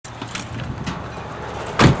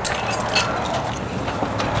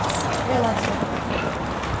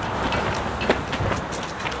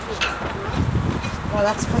No,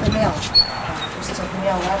 that's for the mail. Just took the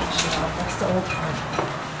mail out. That's the old card.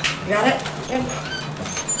 You got it? Good.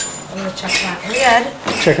 I'm gonna check that. Red.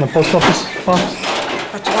 Checking the post office box.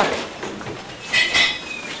 What you want?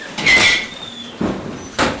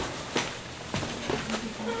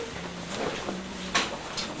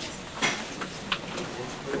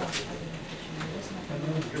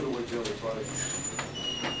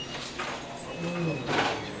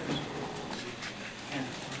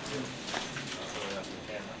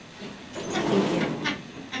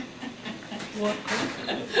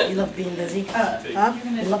 You love being busy? Huh?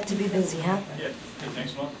 You love to be busy, huh? Yeah. Hey,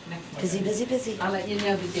 thanks, Mom. Busy, busy, busy. I'll let you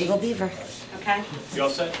know the date. Little beaver. Okay? You all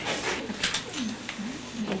set?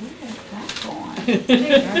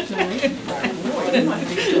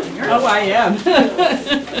 Oh, I am.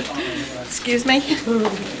 Excuse me? We'll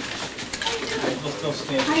still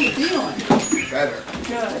stand. How you feeling? Better.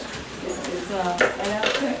 Good. It's an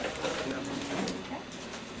outfit.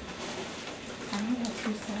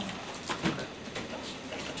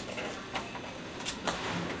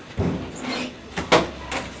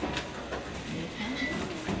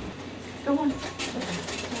 Go on.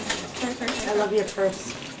 I love your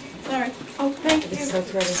purse. Sorry. Oh, thank you. It's so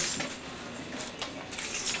pretty.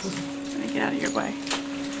 Let me get out of your way.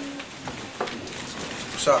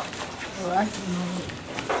 What's up? All right.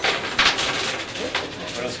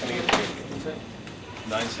 What else can I get for you?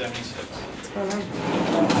 976. What's going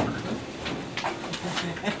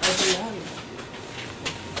on?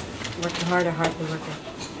 Working hard or hardly working?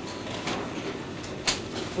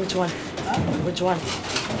 Which one? Which one?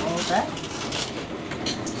 All that?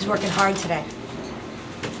 He's working hard today.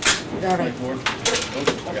 All right. 24.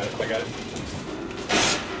 Oh, I got it. I got it.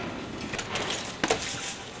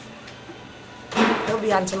 He'll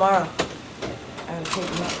be on tomorrow. I'll take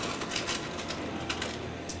him up.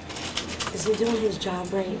 Is he doing his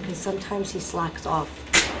job right? Because sometimes he slacks off.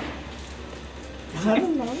 I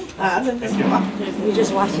don't know. I don't know. You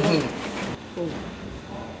just watching him?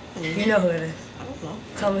 You know who it is. I don't know.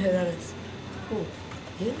 Tell me who that is. Who?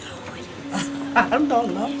 You know who it is. I don't know. I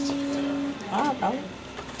don't know.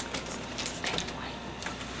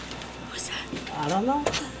 Who's that? I don't know.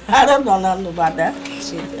 I don't know nothing about that.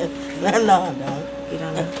 No, I don't. You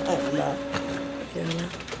don't know? No. You don't know?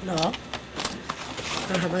 No.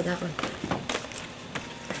 Oh, how about that one?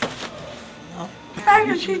 No. How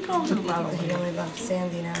is she talking about Oh, it? he only loves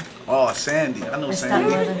Sandy now. Oh, Sandy. I know My Sandy.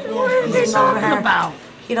 stepmother. What Yeah, are he's they in love with talking her. about?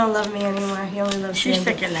 He don't love me anymore. He only loves She's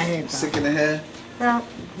Sandy. sick in the head. Sick in the head. No,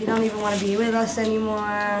 he don't even want to be with us anymore.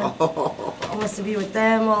 Oh, He wants to be with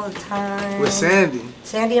them all the time. with Sandy.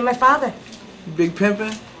 Sandy and my father. You big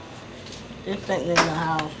pimpin'? This thing in the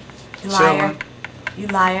house. You liar. Chilling. You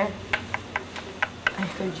liar. I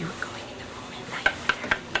heard you were going in the room at night.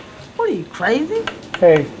 What are you, crazy?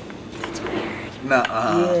 Hey,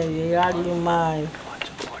 Nuh-uh. Yeah, you're out of your mind.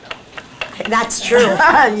 That's true.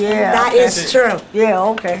 Yeah. That is true. Yeah,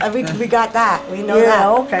 okay. We got that. We know Yeah, that.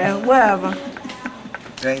 okay, whatever.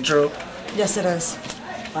 It ain't true. Yes, it is.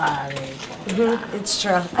 Bye. It's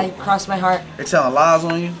true. I cross my heart. They telling lies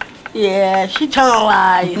on you? Yeah, she telling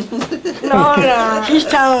lies. No, no. She's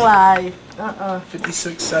telling lies.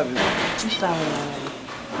 56.7. She's telling lies.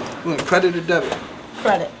 You want credit or debit?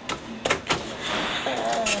 Credit.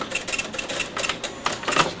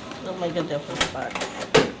 Don't make a difference, but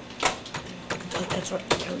That's what.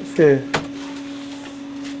 yeah.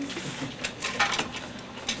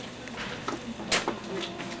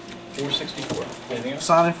 464. Anything else?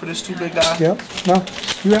 Signing for this two big guy? Yep. No,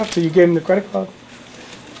 you have to. You gave him the credit card.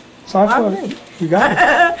 Sign for it. You got it.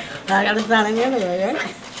 I gotta sign in anyway,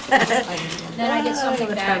 right? Then I get something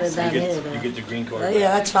back. You get the green card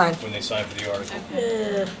Yeah, that's fine. when they sign for the article.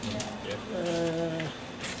 Yeah. Yeah.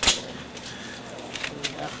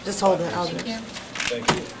 Just hold it. I'll do it. Thank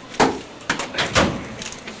you.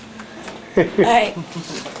 All right.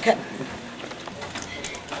 Okay.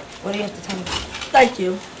 What do you have to tell me? Thank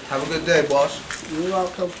you. Have a good day, boss. You're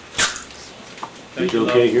welcome. Thank you,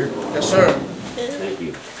 Okay here? Yes, sir. Thank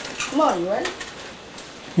you. Come on, you ready?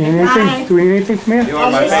 You need anything? Do we need anything from you? You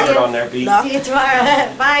want my favorite on there, Pete? No. See you tomorrow.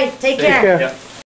 Bye. Take Take care. care. Yep.